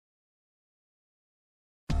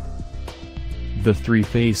The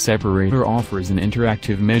three-phase separator offers an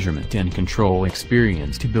interactive measurement and control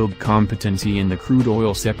experience to build competency in the crude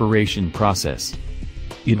oil separation process.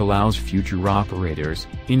 It allows future operators,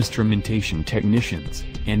 instrumentation technicians,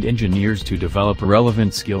 and engineers to develop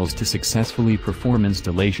relevant skills to successfully perform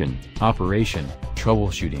installation, operation,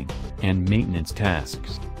 troubleshooting, and maintenance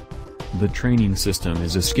tasks. The training system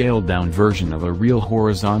is a scaled-down version of a real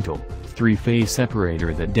horizontal, three-phase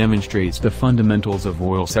separator that demonstrates the fundamentals of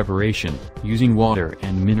oil separation, using water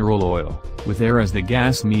and mineral oil, with air as the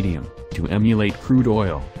gas medium, to emulate crude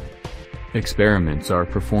oil. Experiments are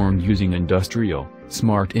performed using industrial,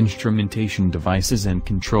 smart instrumentation devices and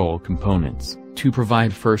control components, to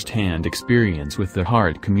provide first-hand experience with the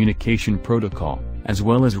hard communication protocol, as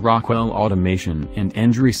well as Rockwell automation and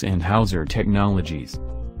Endress+Hauser technologies.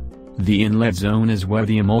 The inlet zone is where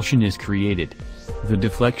the emulsion is created. The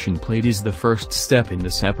deflection plate is the first step in the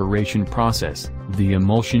separation process. The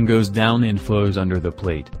emulsion goes down and flows under the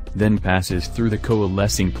plate, then passes through the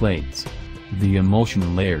coalescing plates. The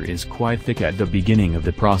emulsion layer is quite thick at the beginning of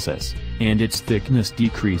the process, and its thickness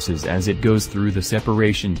decreases as it goes through the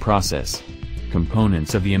separation process.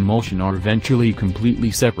 Components of the emulsion are eventually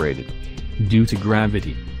completely separated. Due to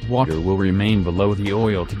gravity, water will remain below the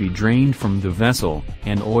oil to be drained from the vessel,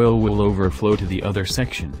 and oil will overflow to the other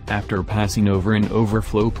section after passing over an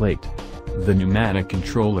overflow plate. The pneumatic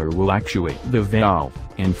controller will actuate the valve,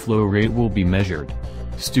 and flow rate will be measured.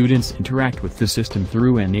 Students interact with the system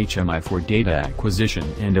through an HMI for data acquisition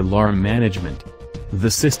and alarm management.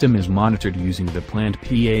 The system is monitored using the plant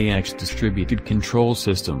PAX distributed control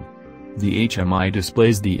system. The HMI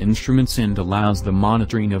displays the instruments and allows the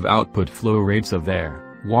monitoring of output flow rates of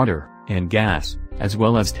air, water, and gas, as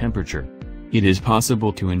well as temperature. It is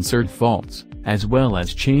possible to insert faults, as well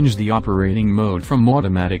as change the operating mode from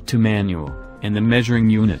automatic to manual, and the measuring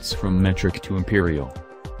units from metric to imperial.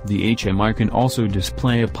 The HMI can also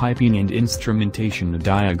display a piping and instrumentation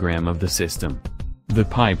diagram of the system. The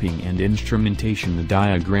piping and instrumentation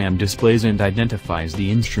diagram displays and identifies the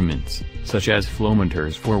instruments, such as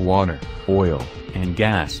flowmeters for water, oil, and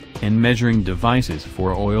gas, and measuring devices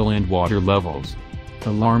for oil and water levels.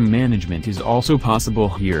 Alarm management is also possible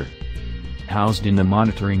here. Housed in the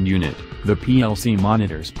monitoring unit, the PLC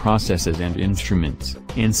monitors processes and instruments,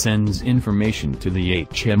 and sends information to the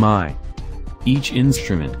HMI. Each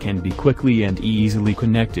instrument can be quickly and easily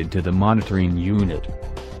connected to the monitoring unit.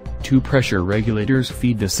 Two pressure regulators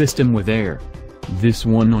feed the system with air. This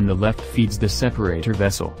one on the left feeds the separator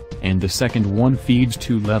vessel, and the second one feeds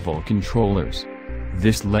two level controllers.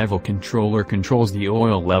 This level controller controls the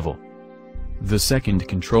oil level. The second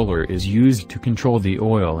controller is used to control the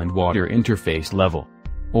oil and water interface level.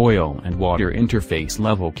 Oil and water interface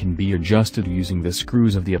level can be adjusted using the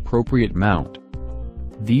screws of the appropriate mount.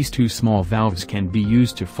 These two small valves can be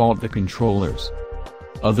used to fault the controllers.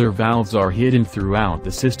 Other valves are hidden throughout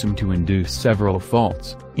the system to induce several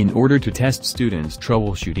faults, in order to test students'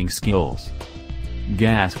 troubleshooting skills.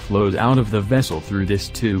 Gas flows out of the vessel through this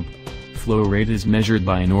tube. Flow rate is measured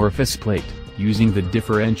by an orifice plate, using the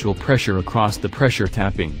differential pressure across the pressure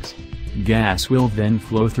tappings. Gas will then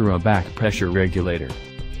flow through a back pressure regulator.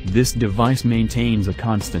 This device maintains a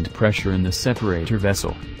constant pressure in the separator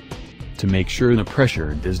vessel. To make sure the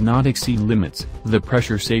pressure does not exceed limits, the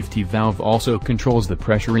pressure safety valve also controls the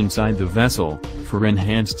pressure inside the vessel, for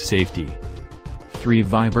enhanced safety. 3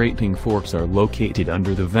 vibrating forks are located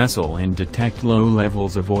under the vessel and detect low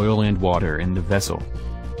levels of oil and water in the vessel.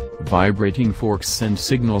 Vibrating forks send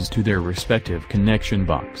signals to their respective connection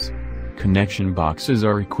box. Connection boxes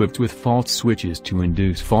are equipped with fault switches to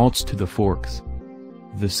induce faults to the forks.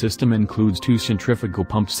 The system includes 2 centrifugal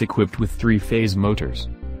pumps equipped with 3-phase motors.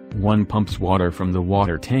 One pumps water from the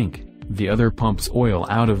water tank, the other pumps oil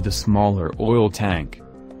out of the smaller oil tank.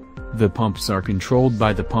 The pumps are controlled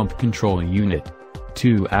by the pump control unit.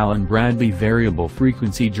 2 Allen Bradley variable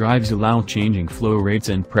frequency drives allow changing flow rates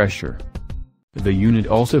and pressure. The unit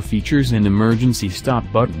also features an emergency stop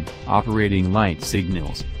button, operating light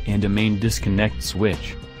signals, and a main disconnect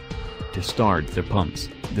switch. To start the pumps,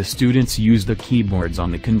 the students use the keyboards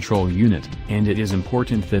on the control unit, and it is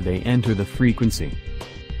important that they enter the frequency.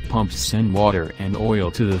 Pumps send water and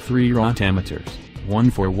oil to the 3 rotameters,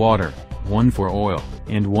 one for water, one for oil,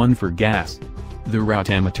 and one for gas. The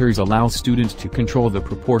rotameters allow students to control the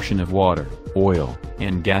proportion of water, oil,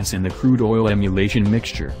 and gas in the crude oil emulation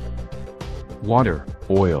mixture. Water,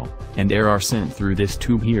 oil, and air are sent through this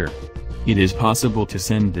tube here. It is possible to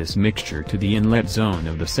send this mixture to the inlet zone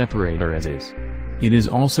of the separator as is. It is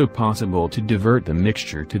also possible to divert the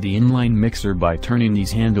mixture to the inline mixer by turning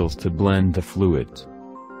these handles to blend the fluids.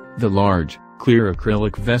 The large, Clear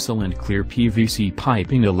acrylic vessel and clear PVC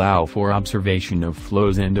piping allow for observation of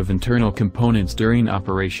flows and of internal components during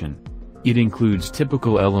operation. It includes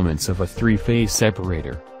typical elements of a three-phase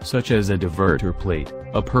separator, such as a diverter plate,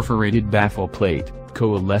 a perforated baffle plate,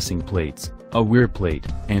 coalescing plates, a weir plate,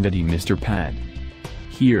 and a demister pad.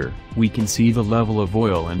 Here, we can see the level of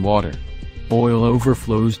oil and water. Oil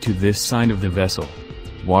overflows to this side of the vessel.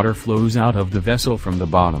 Water flows out of the vessel from the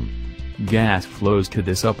bottom. Gas flows to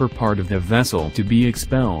this upper part of the vessel to be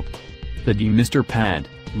expelled. The demister pad,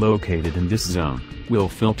 located in this zone, will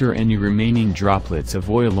filter any remaining droplets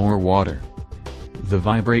of oil or water. The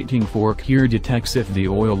vibrating fork here detects if the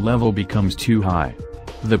oil level becomes too high.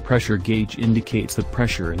 The pressure gauge indicates the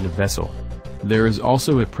pressure in the vessel. There is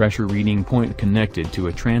also a pressure reading point connected to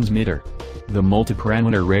a transmitter. The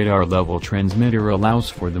multiparameter radar level transmitter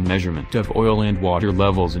allows for the measurement of oil and water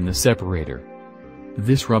levels in the separator.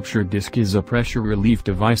 This rupture disc is a pressure relief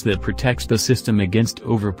device that protects the system against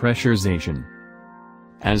overpressurization.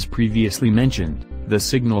 As previously mentioned, the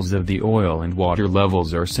signals of the oil and water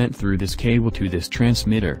levels are sent through this cable to this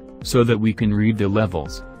transmitter, so that we can read the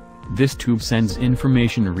levels. This tube sends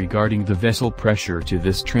information regarding the vessel pressure to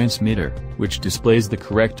this transmitter, which displays the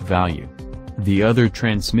correct value. The other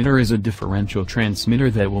transmitter is a differential transmitter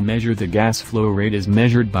that will measure the gas flow rate as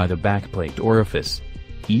measured by the backplate orifice.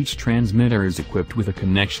 Each transmitter is equipped with a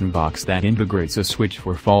connection box that integrates a switch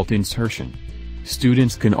for fault insertion.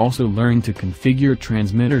 Students can also learn to configure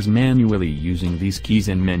transmitters manually using these keys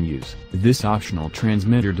and menus. This optional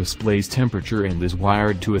transmitter displays temperature and is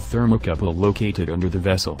wired to a thermocouple located under the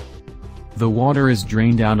vessel. The water is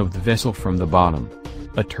drained out of the vessel from the bottom.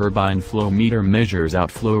 A turbine flow meter measures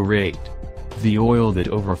outflow rate. The oil that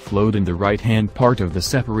overflowed in the right-hand part of the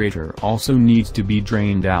separator also needs to be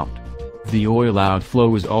drained out. The oil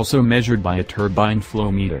outflow is also measured by a turbine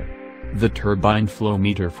flow meter. The turbine flow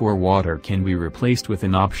meter for water can be replaced with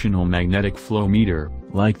an optional magnetic flow meter,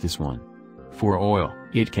 like this one. For oil,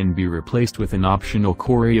 it can be replaced with an optional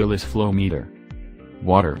Coriolis flow meter.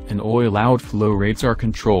 Water and oil outflow rates are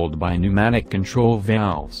controlled by pneumatic control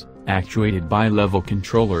valves, actuated by level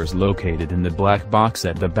controllers located in the black box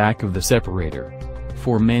at the back of the separator.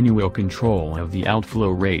 For manual control of the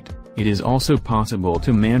outflow rate, it is also possible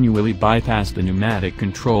to manually bypass the pneumatic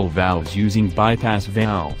control valves using bypass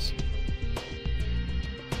valves.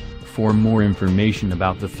 For more information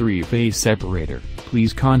about the three-phase separator,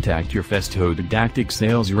 please contact your Festo Didactic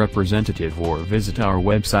sales representative or visit our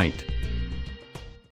website.